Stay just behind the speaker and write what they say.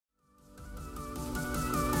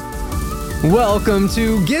Welcome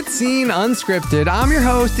to Get Scene Unscripted. I'm your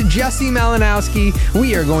host, Jesse Malinowski.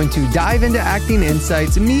 We are going to dive into acting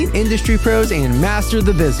insights, meet industry pros, and master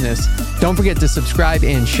the business. Don't forget to subscribe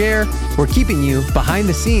and share. We're keeping you behind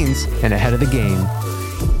the scenes and ahead of the game.